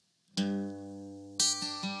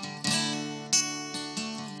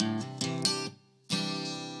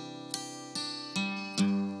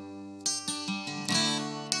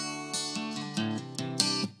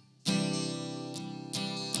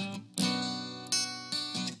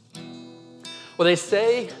Well, they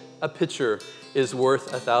say a picture is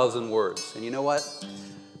worth 1,000 words. And you know what?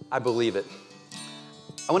 I believe it.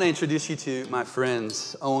 I want to introduce you to my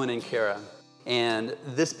friends, Owen and Kara. And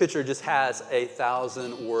this picture just has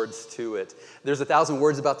 1,000 words to it. There's 1,000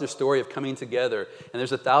 words about their story of coming together. And there's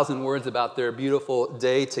 1,000 words about their beautiful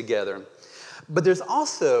day together. But there's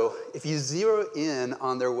also, if you zero in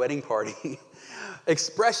on their wedding party,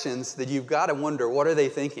 expressions that you've got to wonder, what are they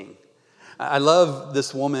thinking? I love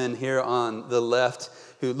this woman here on the left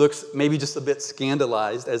who looks maybe just a bit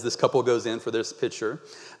scandalized as this couple goes in for this picture.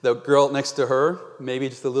 The girl next to her, maybe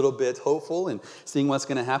just a little bit hopeful and seeing what's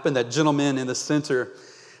going to happen. That gentleman in the center,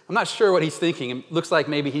 I'm not sure what he's thinking. It looks like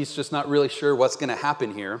maybe he's just not really sure what's going to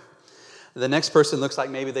happen here. The next person looks like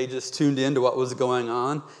maybe they just tuned in to what was going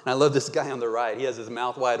on. And I love this guy on the right. He has his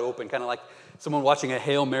mouth wide open, kind of like someone watching a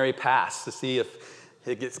Hail Mary pass to see if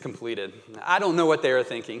it gets completed. I don't know what they are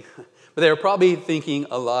thinking, but they are probably thinking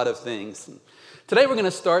a lot of things. Today we're going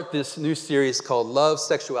to start this new series called Love,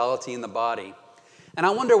 Sexuality, and the Body. And I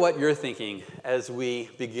wonder what you're thinking as we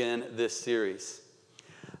begin this series.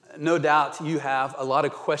 No doubt you have a lot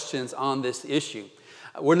of questions on this issue.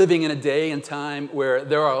 We're living in a day and time where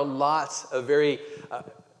there are lots of very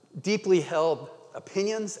deeply held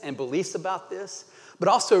opinions and beliefs about this, but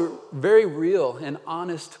also very real and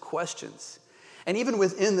honest questions. And even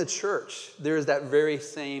within the church, there's that very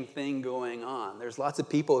same thing going on. There's lots of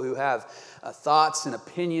people who have thoughts and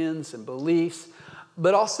opinions and beliefs,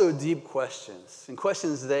 but also deep questions, and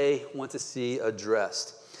questions they want to see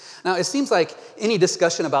addressed. Now, it seems like any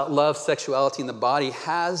discussion about love, sexuality, and the body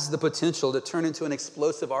has the potential to turn into an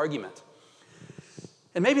explosive argument.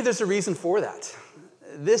 And maybe there's a reason for that.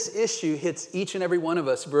 This issue hits each and every one of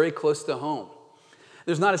us very close to home.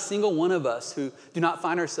 There's not a single one of us who do not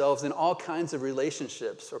find ourselves in all kinds of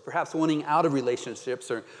relationships, or perhaps wanting out of relationships,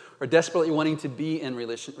 or desperately wanting to be in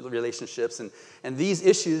relationships. And these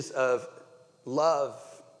issues of love,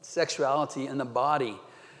 sexuality, and the body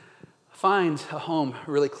find a home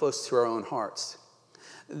really close to our own hearts.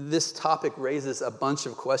 This topic raises a bunch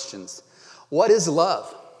of questions. What is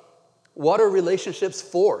love? What are relationships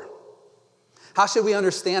for? How should we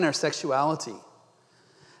understand our sexuality?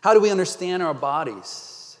 How do we understand our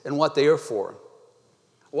bodies and what they are for?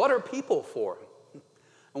 What are people for?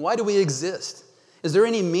 And why do we exist? Is there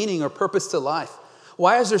any meaning or purpose to life?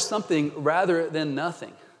 Why is there something rather than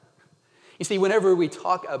nothing? You see, whenever we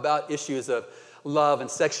talk about issues of love and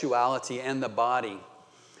sexuality and the body,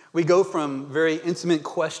 we go from very intimate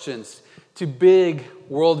questions to big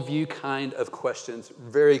worldview kind of questions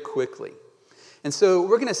very quickly. And so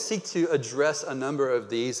we're going to seek to address a number of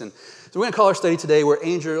these. And so we're going to call our study today, Where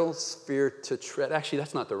Angels Fear to Tread. Actually,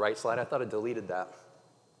 that's not the right slide. I thought I deleted that.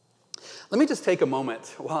 Let me just take a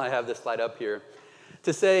moment while I have this slide up here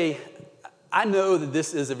to say, I know that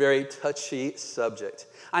this is a very touchy subject.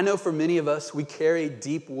 I know for many of us, we carry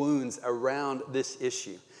deep wounds around this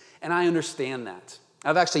issue. And I understand that.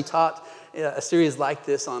 I've actually taught a series like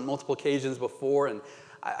this on multiple occasions before, and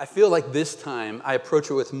I feel like this time I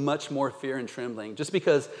approach it with much more fear and trembling, just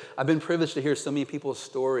because I've been privileged to hear so many people's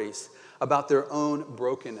stories about their own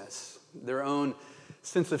brokenness, their own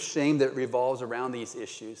sense of shame that revolves around these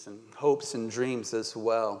issues, and hopes and dreams as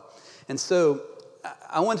well. And so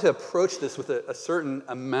I want to approach this with a certain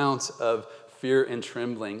amount of fear and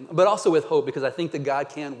trembling, but also with hope, because I think that God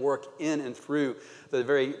can work in and through the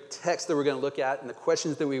very text that we're going to look at, and the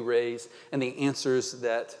questions that we raise, and the answers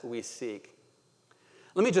that we seek.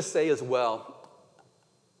 Let me just say as well,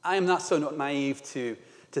 I am not so naive to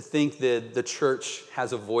think that the church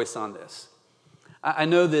has a voice on this. I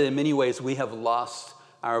know that in many ways we have lost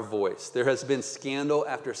our voice. There has been scandal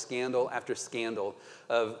after scandal after scandal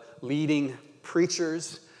of leading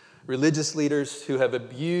preachers, religious leaders who have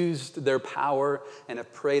abused their power and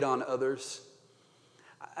have preyed on others.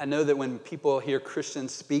 I know that when people hear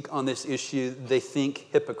Christians speak on this issue, they think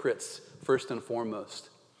hypocrites first and foremost.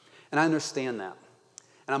 And I understand that.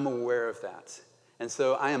 And I'm aware of that. And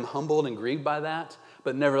so I am humbled and grieved by that.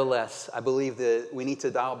 But nevertheless, I believe that we need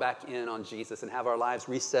to dial back in on Jesus and have our lives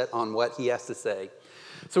reset on what he has to say.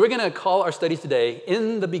 So we're going to call our study today,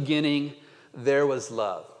 In the Beginning, There Was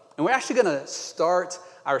Love. And we're actually going to start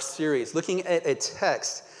our series looking at a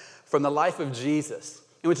text from the life of Jesus,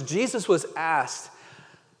 in which Jesus was asked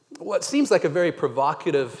what seems like a very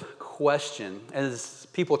provocative question as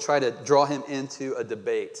people try to draw him into a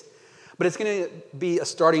debate. But it's going to be a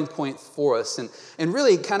starting point for us, and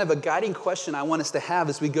really kind of a guiding question I want us to have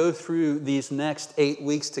as we go through these next 8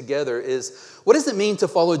 weeks together is, what does it mean to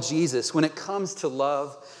follow Jesus when it comes to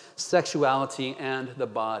love, sexuality, and the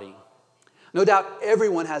body? No doubt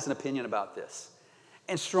everyone has an opinion about this,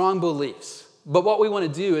 and strong beliefs. But what we want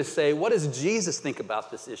to do is say, what does Jesus think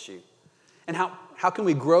about this issue? And how can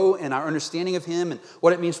we grow in our understanding of him and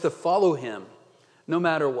what it means to follow him no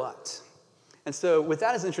matter what? And so with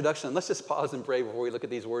that as an introduction, let's just pause and pray before we look at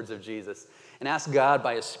these words of Jesus and ask God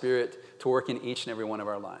by his Spirit to work in each and every one of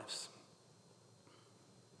our lives.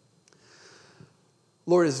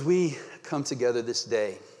 Lord, as we come together this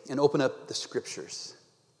day and open up the scriptures,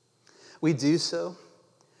 we do so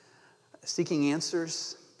seeking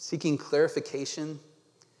answers, seeking clarification,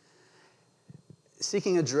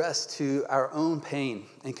 seeking address to our own pain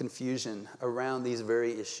and confusion around these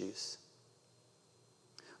very issues.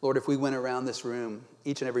 Lord, if we went around this room,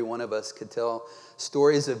 each and every one of us could tell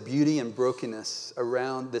stories of beauty and brokenness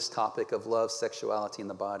around this topic of love, sexuality, and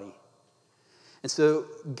the body. And so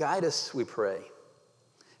guide us, we pray.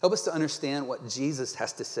 Help us to understand what Jesus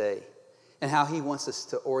has to say and how he wants us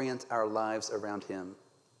to orient our lives around him.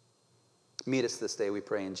 Meet us this day, we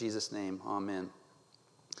pray. In Jesus' name, amen.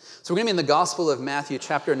 So we're going to be in the Gospel of Matthew,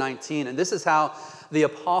 chapter 19. And this is how the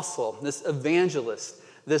apostle, this evangelist,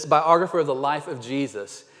 this biographer of the life of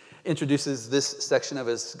Jesus, introduces this section of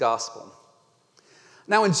his gospel.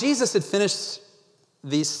 Now, when Jesus had finished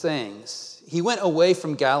these things, he went away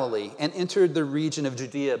from Galilee and entered the region of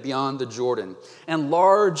Judea beyond the Jordan. And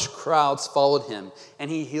large crowds followed him, and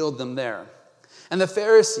he healed them there. And the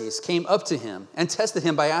Pharisees came up to him and tested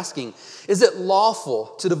him by asking, "Is it lawful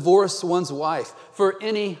to divorce one's wife for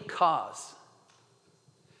any cause?"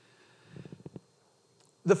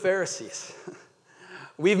 The Pharisees.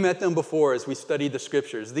 We've met them before as we studied the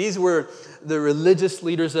scriptures. These were the religious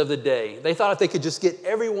leaders of the day. They thought if they could just get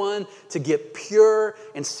everyone to get pure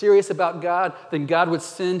and serious about God, then God would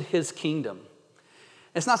send his kingdom.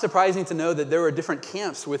 It's not surprising to know that there were different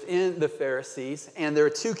camps within the Pharisees, and there are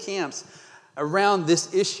two camps around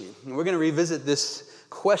this issue. And we're going to revisit this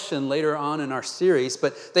question later on in our series,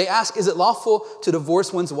 but they ask, is it lawful to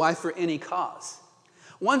divorce one's wife for any cause?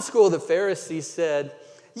 One school of the Pharisees said,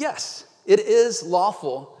 yes, it is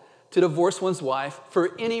lawful to divorce one's wife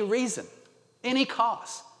for any reason, any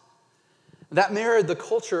cause. That mirrored the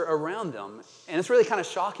culture around them. And it's really kind of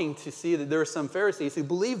shocking to see that there are some Pharisees who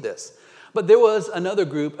believe this. But there was another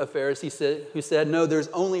group of Pharisees who said, no, there's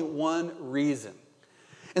only one reason.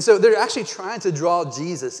 And so they're actually trying to draw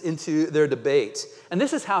Jesus into their debate. And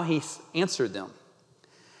this is how he answered them.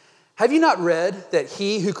 Have you not read that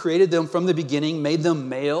he who created them from the beginning made them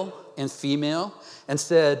male and female and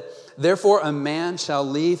said, therefore a man shall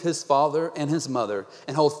leave his father and his mother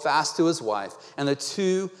and hold fast to his wife, and the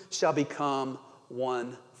two shall become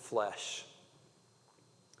one flesh.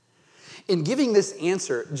 In giving this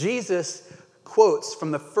answer, Jesus quotes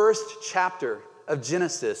from the first chapter of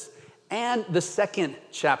Genesis and the second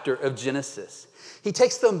chapter of Genesis. He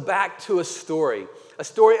takes them back to a story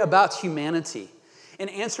about humanity and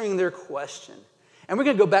answering their question. And we're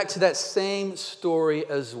going to go back to that same story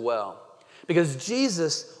as well, because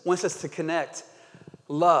Jesus wants us to connect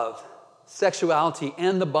love, sexuality,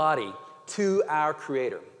 and the body to our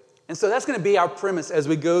Creator. And so that's going to be our premise as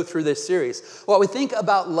we go through this series. What we think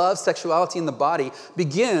about love, sexuality, and the body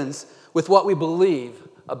begins with what we believe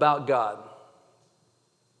about God.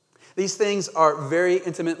 These things are very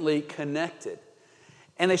intimately connected,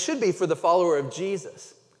 and they should be for the follower of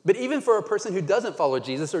Jesus. But even for a person who doesn't follow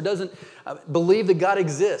Jesus or doesn't believe that God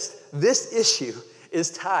exists, this issue is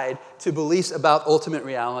tied to beliefs about ultimate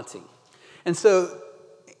reality. And so,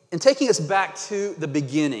 in taking us back to the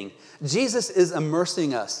beginning, Jesus is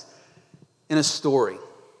immersing us in a story.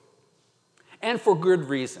 And for good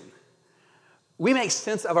reason. We make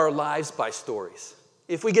sense of our lives by stories.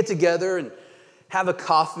 If we get together and have a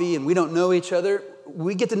coffee and we don't know each other,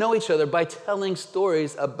 we get to know each other by telling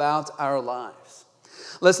stories about our lives.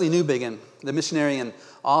 Leslie Newbigin, the missionary and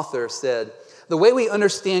author, said, the way we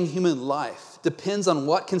understand human life depends on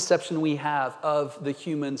what conception we have of the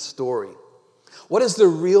human story. What is the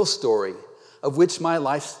real story of which my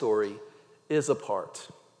life story is a part?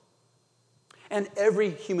 And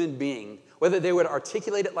every human being, whether they would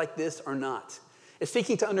articulate it like this or not, is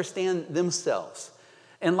seeking to understand themselves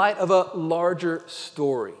in light of a larger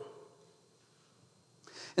story.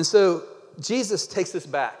 And so Jesus takes us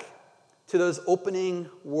back to those opening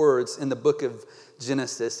words in the book of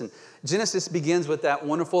Genesis. And Genesis begins with that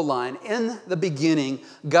wonderful line, in the beginning,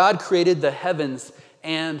 God created the heavens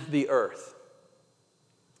and the earth.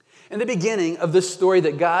 In the beginning of this story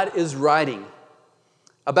that God is writing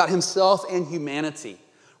about himself and humanity,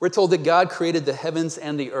 we're told that God created the heavens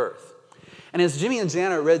and the earth. And as Jimmy and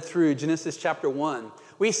Jana read through Genesis chapter 1,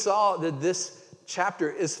 we saw that this chapter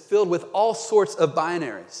is filled with all sorts of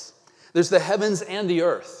binaries. There's the heavens and the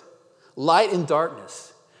earth, light and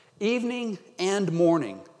darkness, evening and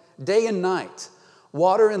morning, day and night,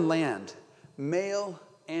 water and land, male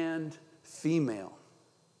and female.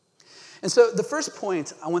 And so the first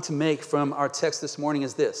point I want to make from our text this morning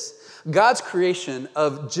is this. God's creation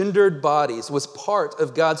of gendered bodies was part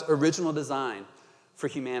of God's original design for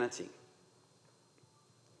humanity.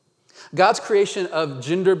 God's creation of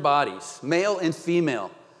gendered bodies, male and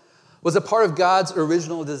female, was a part of God's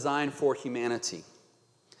original design for humanity.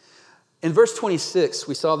 In verse 26,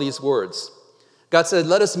 we saw these words. God said,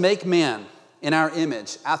 "Let us make man in our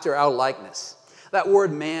image, after our likeness." That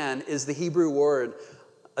word man is the Hebrew word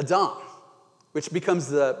Adam, which becomes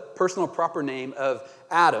the personal proper name of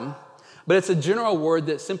Adam, but it's a general word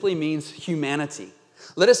that simply means humanity.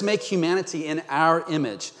 Let us make humanity in our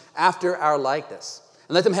image, after our likeness.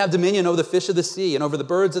 And let them have dominion over the fish of the sea, and over the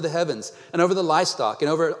birds of the heavens, and over the livestock,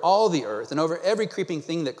 and over all the earth, and over every creeping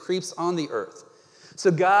thing that creeps on the earth.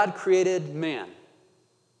 So God created man.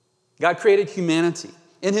 God created humanity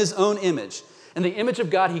in his own image. In the image of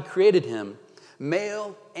God, he created him.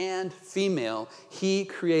 Male and female, he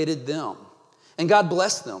created them. And God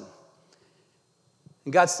blessed them.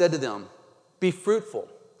 And God said to them, "Be fruitful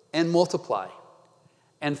and multiply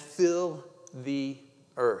and fill the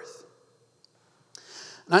earth."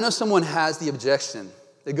 And I know someone has the objection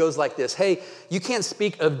that goes like this. Hey, you can't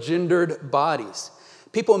speak of gendered bodies.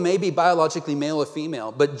 People may be biologically male or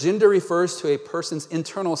female, but gender refers to a person's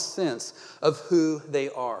internal sense of who they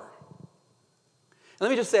are. And let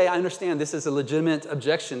me just say, I understand this is a legitimate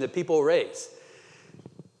objection that people raise.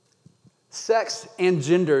 Sex and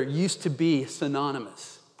gender used to be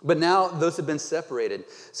synonymous, but now those have been separated.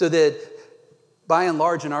 So that by and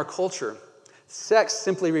large in our culture, sex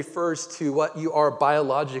simply refers to what you are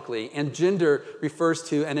biologically, and gender refers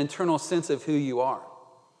to an internal sense of who you are.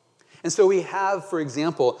 And so we have, for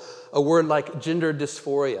example, a word like gender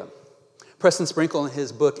dysphoria. Preston Sprinkle, in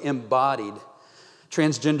his book Embodied,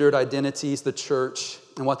 Transgendered Identities, the Church,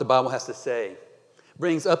 and What the Bible Has to Say,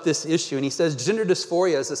 brings up this issue. And he says gender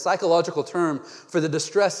dysphoria is a psychological term for the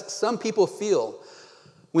distress some people feel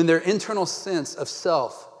when their internal sense of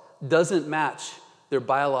self doesn't match their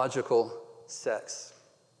biological sex.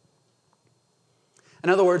 In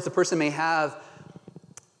other words, the person may have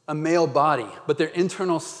a male body, but their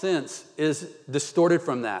internal sense is distorted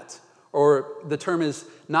from that, or the term is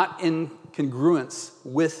not in congruence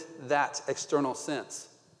with that external sense.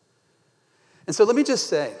 And so let me just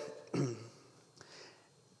say,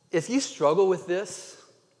 if you struggle with this,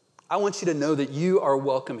 I want you to know that you are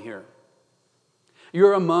welcome here.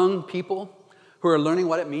 You're among people who are learning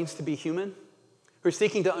what it means to be human, who are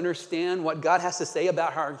seeking to understand what God has to say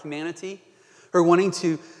about our humanity, who are wanting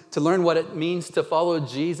to learn what it means to follow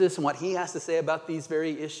Jesus and what he has to say about these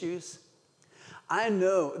very issues. I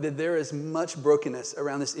know that there is much brokenness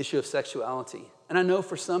around this issue of sexuality. And I know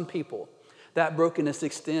for some people, that brokenness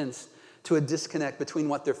extends to a disconnect between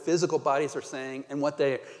what their physical bodies are saying and what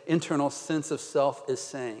their internal sense of self is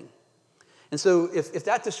saying. And so if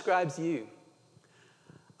that describes you,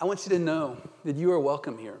 I want you to know that you are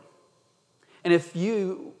welcome here. And if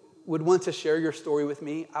you would want to share your story with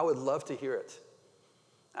me, I would love to hear it.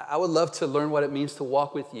 I would love to learn what it means to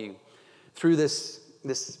walk with you through this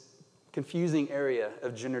confusing area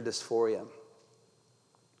of gender dysphoria.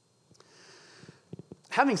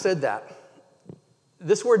 Having said that,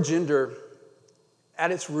 this word gender,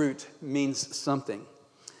 at its root, means something.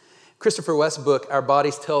 Christopher West's book, Our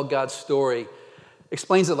Bodies Tell God's Story,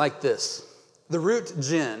 explains it like this. The root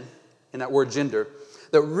gen, in that word gender,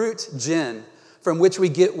 the root gen from which we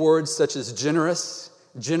get words such as generous,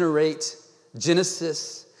 generate,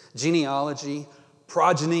 genesis, genealogy,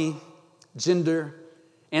 progeny, gender,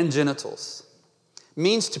 and genitals,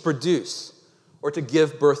 means to produce or to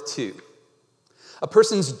give birth to. A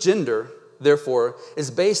person's gender, therefore, is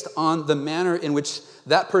based on the manner in which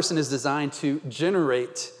that person is designed to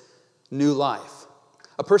generate new life.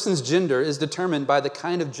 A person's gender is determined by the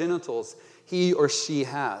kind of genitals he or she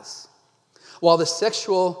has. While the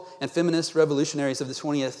sexual and feminist revolutionaries of the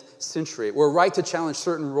 20th century were right to challenge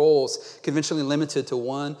certain roles conventionally limited to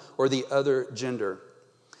one or the other gender,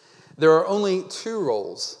 there are only two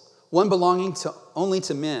roles, one belonging only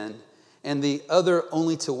to men and the other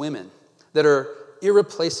only to women, that are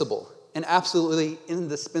irreplaceable and absolutely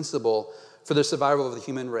indispensable for the survival of the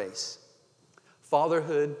human race: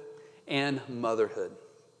 fatherhood and motherhood.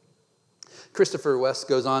 Christopher West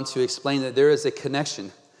goes on to explain that there is a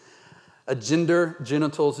connection, a gender,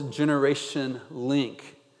 genitals, generation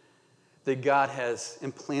link that God has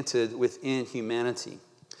implanted within humanity.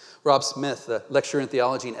 Rob Smith, a lecturer in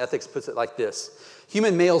theology and ethics, puts it like this: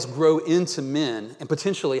 human males grow into men and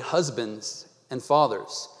potentially husbands and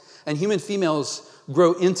fathers, and human females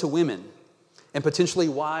grow into women and potentially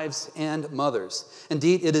wives and mothers.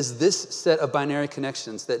 Indeed, it is this set of binary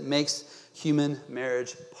connections that makes human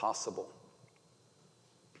marriage possible.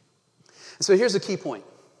 And so here's the key point.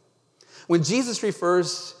 When Jesus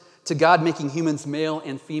refers to God making humans male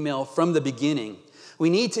and female from the beginning, we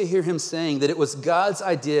need to hear him saying that it was God's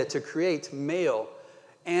idea to create male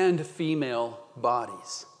and female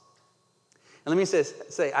bodies. And let me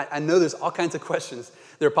say, I know there's all kinds of questions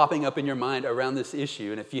that are popping up in your mind around this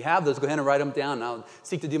issue. And if you have those, go ahead and write them down. And I'll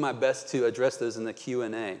seek to do my best to address those in the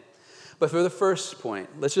Q&A. But for the first point,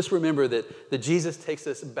 let's just remember that Jesus takes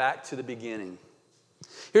us back to the beginning.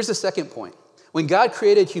 Here's the second point. When God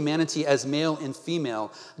created humanity as male and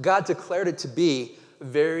female, God declared it to be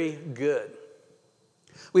very good.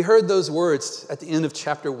 We heard those words at the end of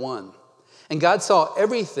chapter 1. And God saw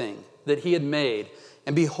everything that he had made,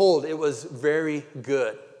 and behold, it was very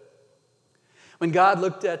good. When God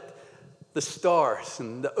looked at the stars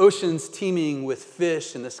and the oceans teeming with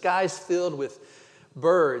fish and the skies filled with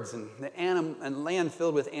birds and and land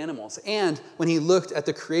filled with animals, and when he looked at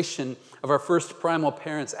the creation of our first primal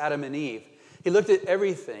parents, Adam and Eve, he looked at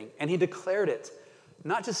everything and he declared it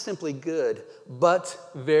not just simply good,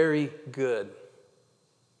 but very good.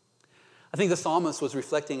 I think the psalmist was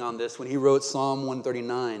reflecting on this when he wrote Psalm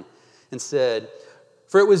 139 and said,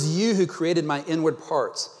 "For it was you who created my inward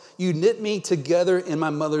parts. You knit me together in my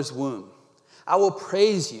mother's womb. I will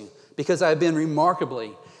praise you because I have been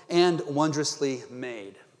remarkably and wondrously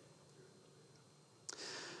made."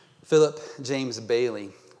 Philip James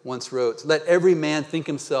Bailey once wrote, "Let every man think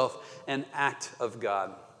himself an act of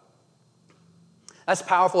God." That's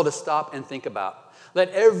powerful to stop and think about. Let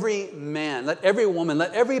every man, let every woman,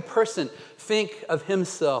 let every person think of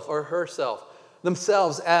himself or herself,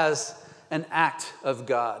 themselves as an act of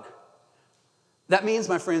God. That means,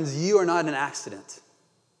 my friends, you are not an accident.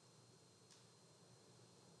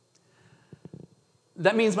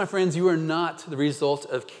 That means, my friends, you are not the result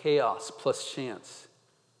of chaos plus chance.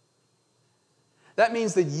 That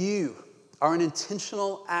means that you are an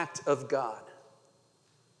intentional act of God.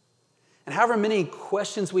 And however many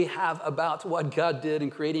questions we have about what God did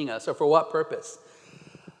in creating us or for what purpose,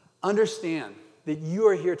 understand that you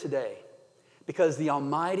are here today because the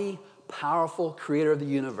almighty, powerful creator of the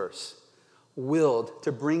universe willed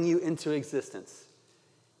to bring you into existence,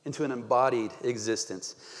 into an embodied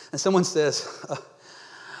existence. And someone says,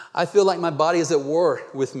 "I feel like my body is at war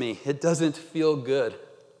with me. It doesn't feel good."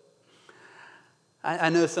 I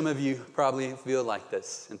know some of you probably feel like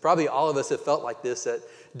this, and probably all of us have felt like this at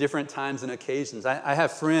different times and occasions. I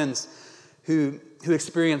have friends who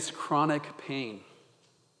experience chronic pain.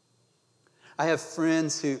 I have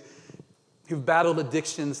friends who've battled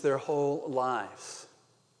addictions their whole lives.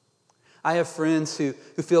 I have friends who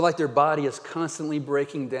feel like their body is constantly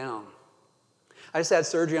breaking down. I just had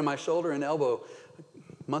surgery on my shoulder and elbow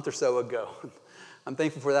a month or so ago. I'm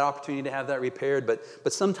thankful for that opportunity to have that repaired,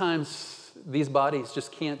 but sometimes these bodies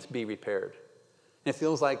just can't be repaired. And it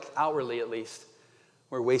feels like, outwardly at least,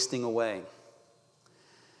 we're wasting away.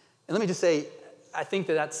 And let me just say, I think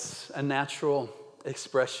that that's a natural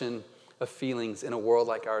expression of feelings in a world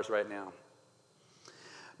like ours right now.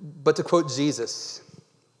 But to quote Jesus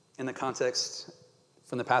in the context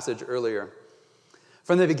from the passage earlier,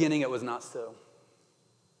 from the beginning it was not so.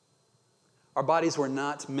 Our bodies were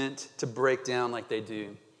not meant to break down like they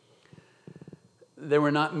do. They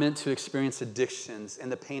were not meant to experience addictions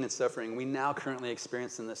and the pain and suffering we now currently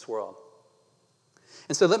experience in this world.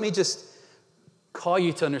 And so let me just call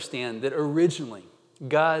you to understand that originally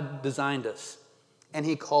God designed us and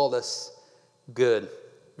he called us good,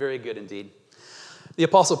 very good indeed. The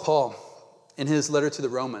Apostle Paul, in his letter to the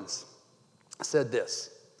Romans, said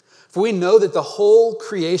this, "For we know that the whole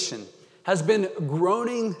creation has been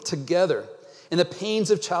groaning together in the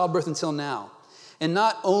pains of childbirth until now. And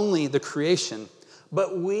not only the creation,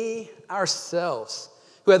 but we ourselves,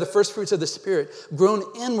 who have the first fruits of the Spirit, groan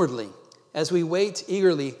inwardly as we wait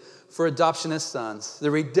eagerly for adoption as sons, the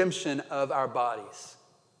redemption of our bodies."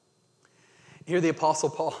 Here the Apostle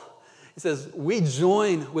Paul, he says, we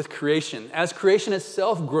join with creation. As creation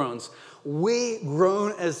itself groans, we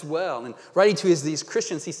groan as well. And writing to these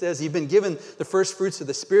Christians, he says, you've been given the first fruits of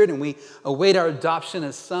the Spirit, and we await our adoption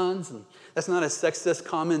as sons. And that's not a sexist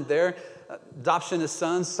comment there. Adoption as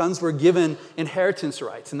sons were given inheritance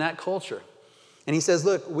rights in that culture. And he says,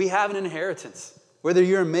 look, we have an inheritance, whether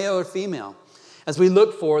you're male or female, as we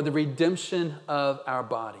look for the redemption of our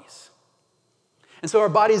bodies. And so our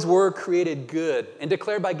bodies were created good and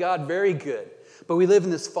declared by God very good. But we live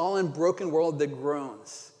in this fallen, broken world that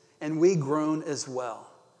groans, and we groan as well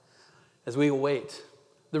as we await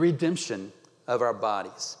the redemption of our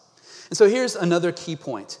bodies. And so here's another key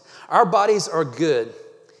point. Our bodies are good,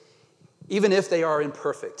 even if they are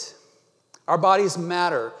imperfect. Our bodies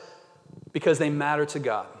matter because they matter to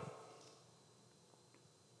God.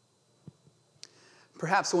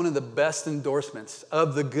 Perhaps one of the best endorsements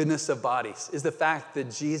of the goodness of bodies is the fact that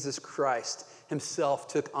Jesus Christ himself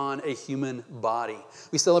took on a human body.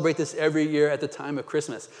 We celebrate this every year at the time of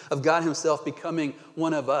Christmas, of God himself becoming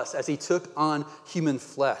one of us as he took on human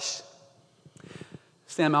flesh.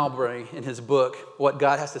 Sam Allberry, in his book, What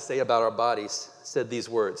God Has to Say About Our Bodies, said these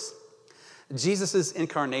words: Jesus'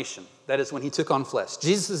 incarnation, that is when he took on flesh,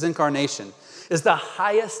 Jesus' incarnation is the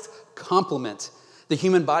highest compliment the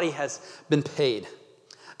human body has been paid.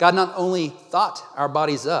 God not only thought our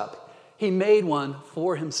bodies up, he made one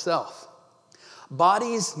for himself.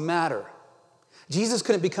 Bodies matter. Jesus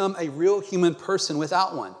couldn't become a real human person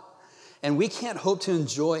without one, and we can't hope to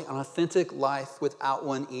enjoy an authentic life without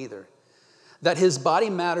one either. That his body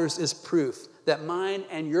matters is proof that mine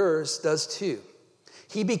and yours does too.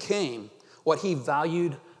 He became what he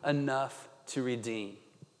valued enough to redeem.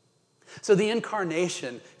 So the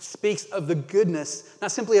incarnation speaks of the goodness,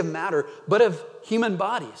 not simply of matter, but of human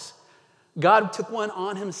bodies. God took one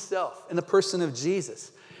on himself in the person of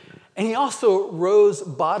Jesus. And he also rose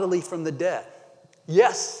bodily from the dead.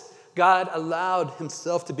 Yes, God allowed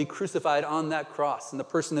himself to be crucified on that cross in the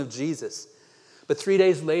person of Jesus. But 3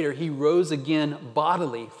 days later, he rose again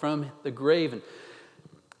bodily from the grave. And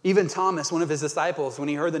even Thomas, one of his disciples, when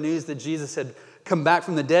he heard the news that Jesus had come back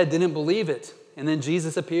from the dead, didn't believe it. And then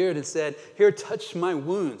Jesus appeared and said, "Here, touch my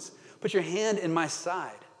wounds. Put your hand in my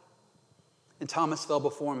side." And Thomas fell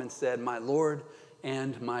before him and said, "My Lord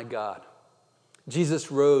and my God." Jesus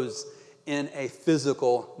rose in a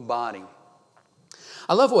physical body.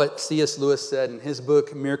 I love what C.S. Lewis said in his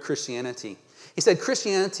book, Mere Christianity. He said,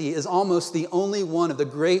 Christianity is almost the only one of the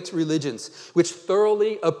great religions which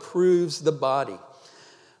thoroughly approves the body,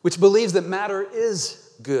 which believes that matter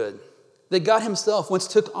is good, that God himself once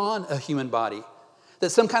took on a human body,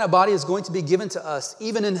 that some kind of body is going to be given to us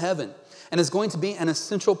even in heaven and is going to be an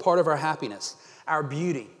essential part of our happiness, our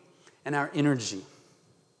beauty, and our energy.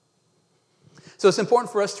 So it's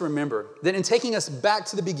important for us to remember that in taking us back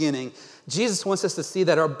to the beginning, Jesus wants us to see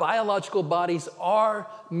that our biological bodies are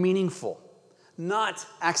meaningful, not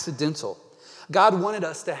accidental. God wanted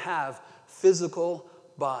us to have physical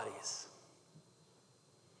bodies.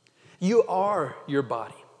 You are your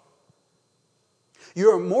body. You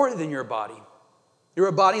are more than your body. You're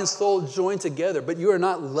a body and soul joined together, but you are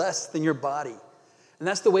not less than your body. And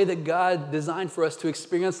that's the way that God designed for us to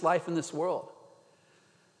experience life in this world.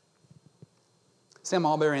 Sam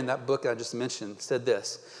Allberry, in that book I just mentioned, said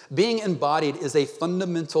this: being embodied is a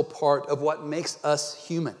fundamental part of what makes us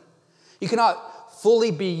human. You cannot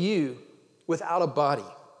fully be you without a body.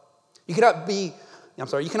 You cannot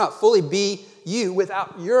fully be you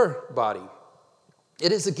without your body.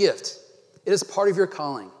 It is a gift. It is part of your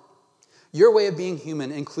calling. Your way of being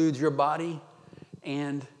human includes your body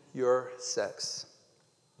and your sex.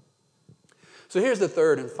 So here's the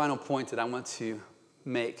third and final point that I want to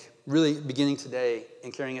make, really beginning today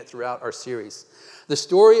and carrying it throughout our series. The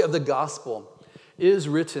story of the gospel is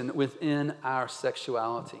written within our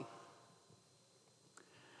sexuality.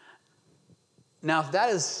 Now, if that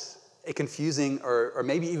is a confusing or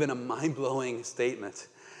maybe even a mind-blowing statement,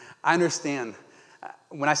 I understand.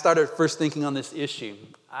 When I started first thinking on this issue,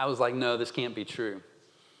 I was like, no, this can't be true.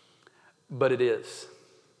 But it is.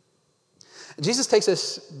 Jesus takes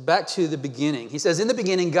us back to the beginning. He says, in the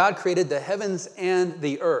beginning, God created the heavens and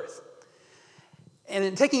the earth. And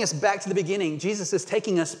in taking us back to the beginning, Jesus is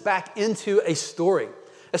taking us back into a story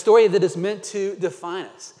that is meant to define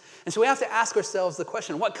us. And so we have to ask ourselves the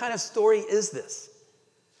question, what kind of story is this?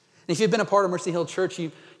 And if you've been a part of Mercy Hill Church,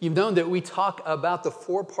 you've known that we talk about the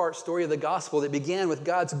four-part story of the gospel that began with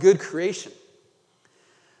God's good creation,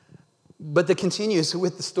 but that continues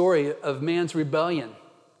with the story of man's rebellion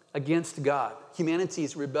against God,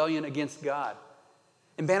 humanity's rebellion against God,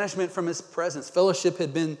 and banishment from his presence. Fellowship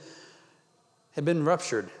had been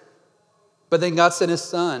ruptured. But then God sent his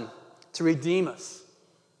Son to redeem us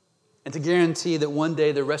and to guarantee that one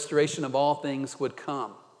day the restoration of all things would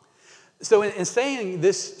come. So in saying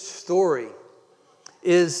this story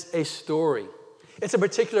is a story, it's a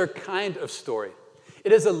particular kind of story.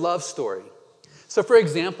 It is a love story. So for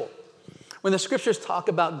example, when the scriptures talk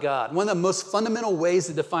about God, one of the most fundamental ways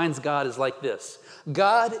it defines God is like this: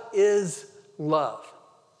 God is love.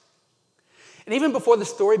 And even before the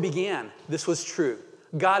story began, this was true.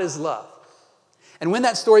 God is love. And when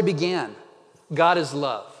that story began, God is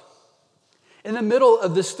love. In the middle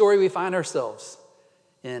of this story we find ourselves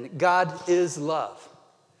in, God is love.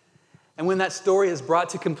 And when that story is brought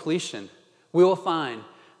to completion, we will find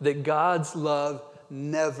that God's love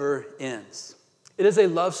never ends. It is a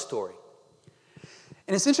love story.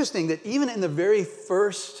 And it's interesting that even in the very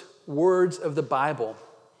first words of the Bible,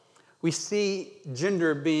 we see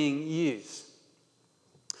gender being used.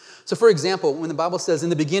 So for example, when the Bible says, in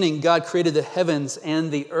the beginning, God created the heavens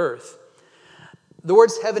and the earth, the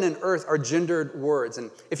words heaven and earth are gendered words.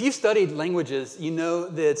 And if you've studied languages, you know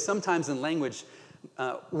that sometimes in language,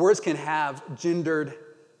 words can have gendered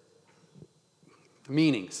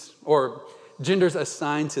meanings or genders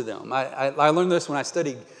assigned to them. I learned this when I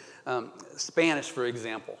studied Spanish, for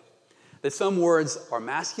example, that some words are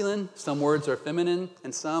masculine, some words are feminine,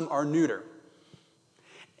 and some are neuter.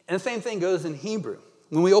 And the same thing goes in Hebrew.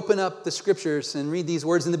 When we open up the scriptures and read these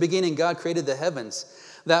words, in the beginning, God created the heavens.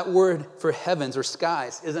 That word for heavens or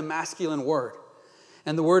skies is a masculine word.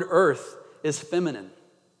 And the word earth is feminine.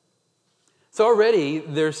 So already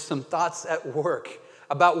there's some thoughts at work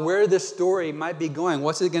about where this story might be going.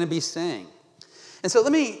 What's it going to be saying? And so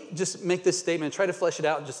let me just make this statement and try to flesh it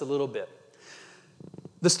out just a little bit.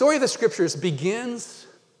 The story of the scriptures begins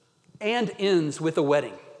and ends with a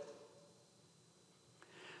wedding.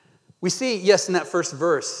 We see, yes, in that first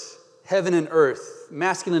verse, heaven and earth,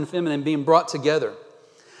 masculine and feminine being brought together.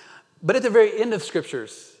 But at the very end of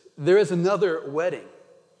scriptures, there is another wedding.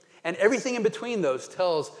 And everything in between those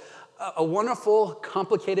tells a wonderful,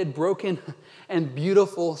 complicated, broken, and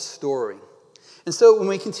beautiful story. And so when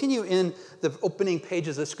we continue in the opening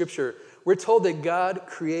pages of Scripture, we're told that God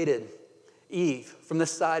created Eve from the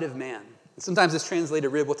side of man. Sometimes it's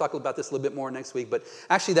translated rib. We'll talk about this a little bit more next week. But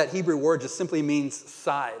actually that Hebrew word just simply means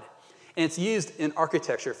side. And it's used in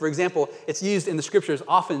architecture. For example, it's used in the Scriptures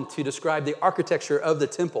often to describe the architecture of the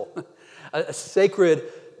temple, a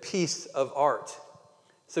sacred piece of art.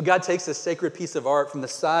 So God takes a sacred piece of art from the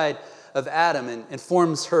side of Adam and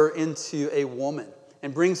forms her into a woman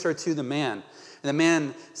and brings her to the man. And the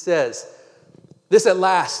man says, "This at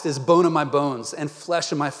last is bone of my bones and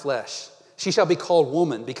flesh of my flesh. She shall be called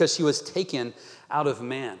woman because she was taken out of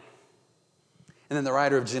man." And then the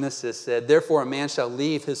writer of Genesis said, "Therefore a man shall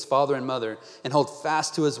leave his father and mother and hold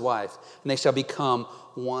fast to his wife, and they shall become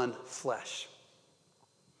one flesh."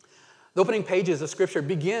 The opening pages of Scripture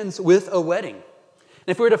begins with a wedding. And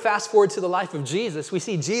if we were to fast forward to the life of Jesus, we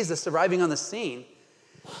see Jesus arriving on the scene,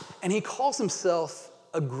 and he calls himself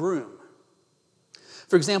a groom.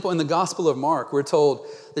 For example, in the Gospel of Mark, we're told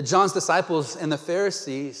that John's disciples and the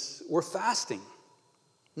Pharisees were fasting.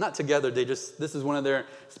 Not together, this is one of their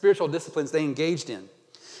spiritual disciplines they engaged in.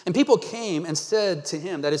 And people came and said to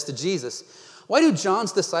him, that is to Jesus, "Why do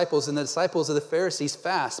John's disciples and the disciples of the Pharisees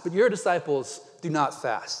fast, but your disciples do not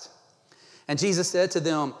fast?" And Jesus said to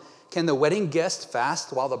them, "Can the wedding guests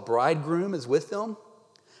fast while the bridegroom is with them?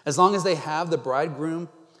 As long as they have the bridegroom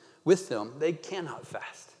with them, they cannot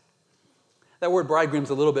fast." That word bridegroom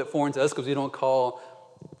is a little bit foreign to us because we don't call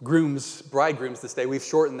grooms bridegrooms this day. We've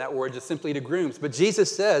shortened that word just simply to grooms. But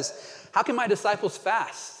Jesus says, how can my disciples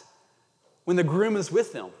fast when the groom is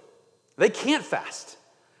with them? They can't fast.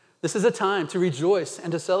 This is a time to rejoice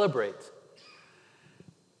and to celebrate.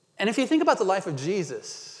 And if you think about the life of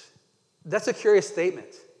Jesus, that's a curious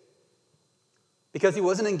statement. Because he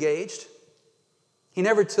wasn't engaged. He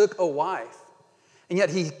never took a wife. And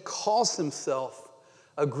yet he calls himself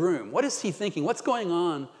a groom. What is he thinking? What's going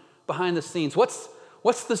on behind the scenes?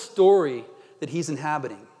 What's the story that he's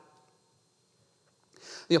inhabiting?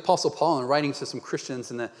 The Apostle Paul, in writing to some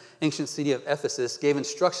Christians in the ancient city of Ephesus, gave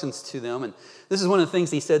instructions to them. And this is one of the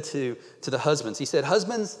things he said to the husbands. He said,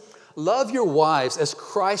 "Husbands, love your wives as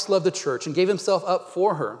Christ loved the church and gave himself up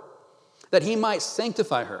for her, that he might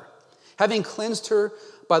sanctify her, having cleansed her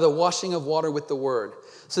by the washing of water with the word,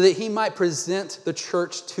 so that he might present the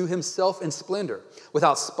church to himself in splendor,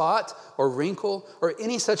 without spot or wrinkle or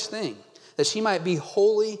any such thing, that she might be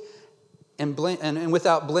holy and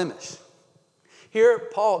without blemish." Here,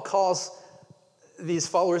 Paul calls these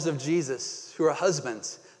followers of Jesus, who are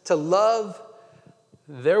husbands, to love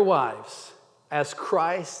their wives as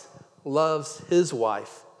Christ loves his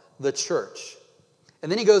wife, the church. And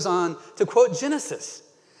then he goes on to quote Genesis.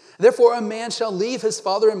 "Therefore a man shall leave his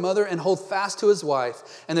father and mother and hold fast to his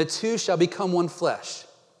wife, and the two shall become one flesh."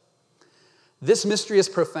 This mystery is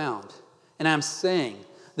profound, and I'm saying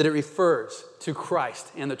that it refers to Christ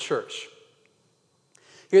and the church.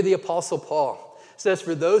 Here the Apostle Paul says,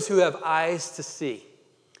 for those who have eyes to see,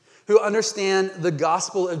 who understand the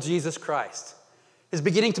gospel of Jesus Christ, is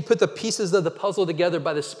beginning to put the pieces of the puzzle together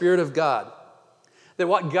by the Spirit of God, that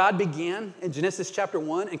what God began in Genesis chapter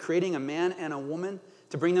 1 in creating a man and a woman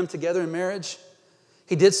to bring them together in marriage,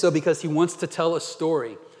 he did so because he wants to tell a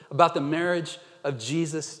story about the marriage of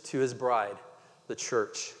Jesus to his bride, the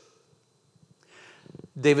church.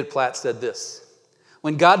 David Platt said this: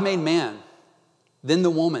 when God made man, then the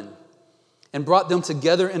woman, and brought them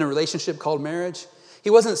together in a relationship called marriage, he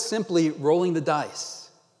wasn't simply rolling the dice,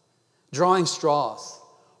 drawing straws,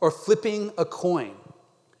 or flipping a coin.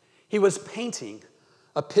 He was painting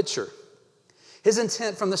a picture. His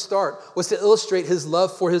intent from the start was to illustrate his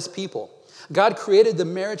love for his people. God created the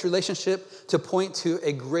marriage relationship to point to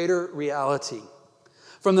a greater reality.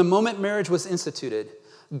 From the moment marriage was instituted,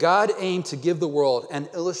 God aimed to give the world an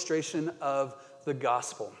illustration of the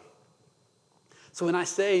gospel. So when I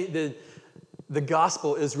say the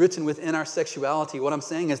gospel is written within our sexuality, what I'm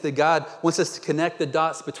saying is that God wants us to connect the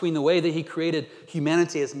dots between the way that he created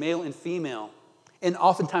humanity as male and female, and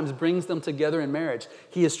oftentimes brings them together in marriage.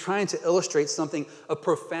 He is trying to illustrate something of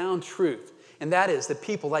profound truth, and that is that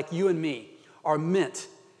people like you and me are meant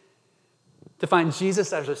to find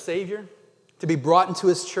Jesus as our Savior, to be brought into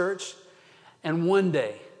his church, and one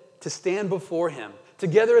day to stand before him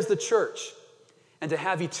together as the church and to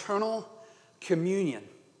have eternal communion,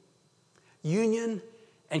 union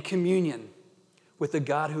and communion with the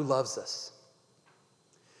God who loves us.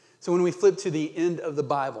 So when we flip to the end of the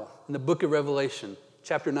Bible, in the book of Revelation,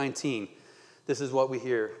 chapter 19, this is what we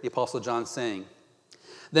hear the Apostle John saying.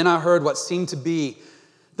 Then I heard what seemed to be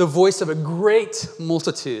the voice of a great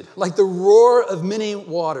multitude, like the roar of many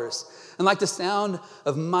waters, and like the sound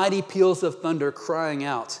of mighty peals of thunder crying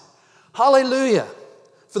out, Hallelujah!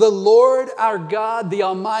 For the Lord our God, the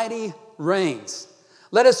Almighty, reigns.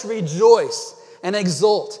 Let us rejoice and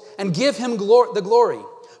exult and give him the glory.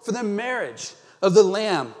 For the marriage of the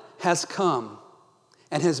Lamb has come,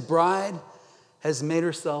 and his bride has made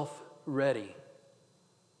herself ready.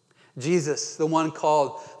 Jesus, the one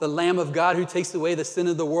called the Lamb of God who takes away the sin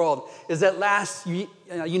of the world, is at last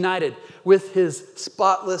united with his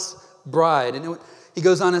spotless bride. And he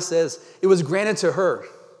goes on and says, it was granted to her,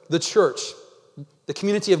 the church, the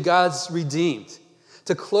community of God's redeemed,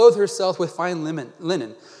 to clothe herself with fine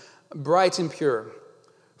linen, bright and pure.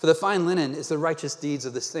 For the fine linen is the righteous deeds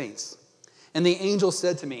of the saints. And the angel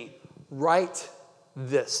said to me, write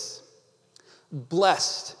this: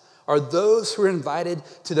 blessed are those who are invited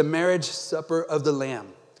to the marriage supper of the Lamb.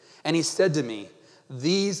 And he said to me,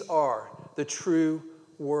 these are the true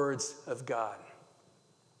words of God.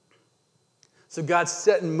 So God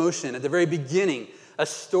set in motion at the very beginning a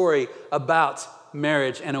story about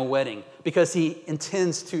marriage and a wedding, because he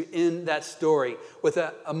intends to end that story with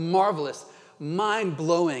a marvelous,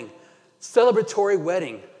 mind-blowing, celebratory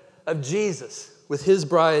wedding of Jesus with his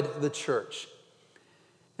bride, the church.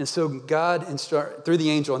 And so God, through the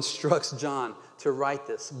angel, instructs John to write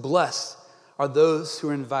this. Blessed are those who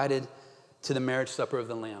are invited to the marriage supper of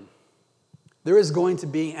the Lamb. There is going to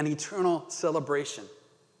be an eternal celebration,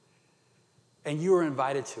 and you are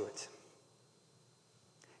invited to it.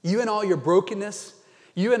 You and all your brokenness,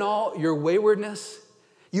 you and all your waywardness,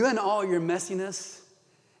 you and all your messiness,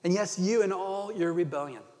 and yes, you and all your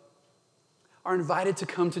rebellion are invited to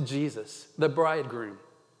come to Jesus, the bridegroom,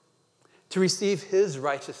 to receive his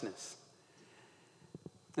righteousness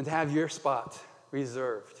and to have your spot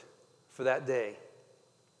reserved for that day.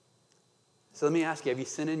 So let me ask you, have you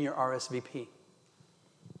sent in your RSVP?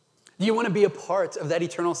 Do you want to be a part of that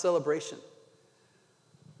eternal celebration?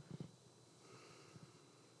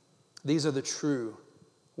 These are the true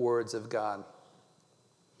words of God.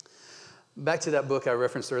 Back to that book I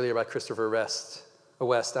referenced earlier by Christopher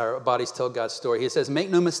West, Our Bodies Tell God's Story. He says, make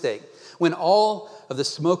no mistake, when all of the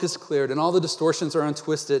smoke is cleared and all the distortions are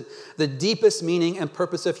untwisted, the deepest meaning and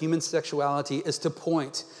purpose of human sexuality is to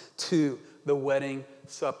point to the wedding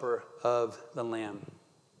supper of the Lamb.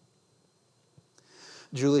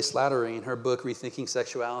 Julie Slattery, in her book, Rethinking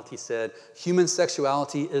Sexuality, said, human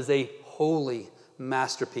sexuality is a holy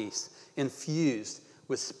masterpiece infused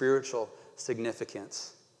with spiritual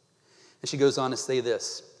significance. And she goes on to say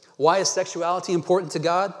this: why is sexuality important to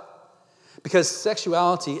God? Because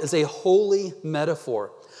sexuality is a holy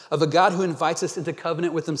metaphor of a God who invites us into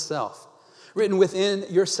covenant with himself. Written within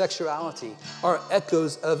your sexuality are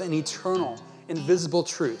echoes of an eternal, invisible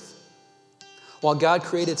truth. While God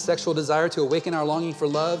created sexual desire to awaken our longing for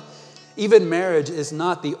love, even marriage is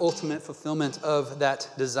not the ultimate fulfillment of that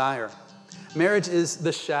desire. Marriage is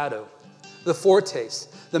the shadow, the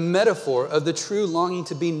foretaste, the metaphor of the true longing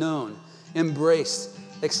to be known, embraced,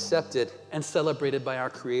 accepted, and celebrated by our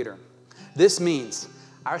Creator. This means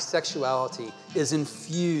our sexuality is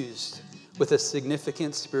infused with a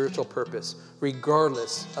significant spiritual purpose,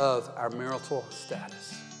 regardless of our marital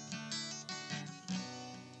status.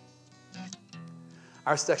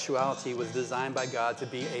 Our sexuality was designed by God to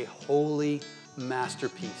be a holy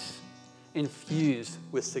masterpiece, infused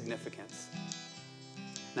with significance.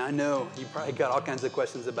 Now, I know you probably got all kinds of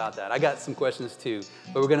questions about that. I got some questions too,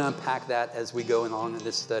 but we're going to unpack that as we go along in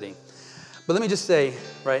this study. But let me just say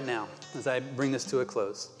right now, as I bring this to a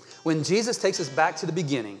close, when Jesus takes us back to the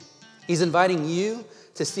beginning, he's inviting you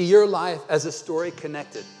to see your life as a story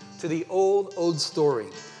connected to the old story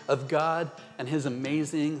of God and his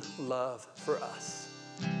amazing love for us.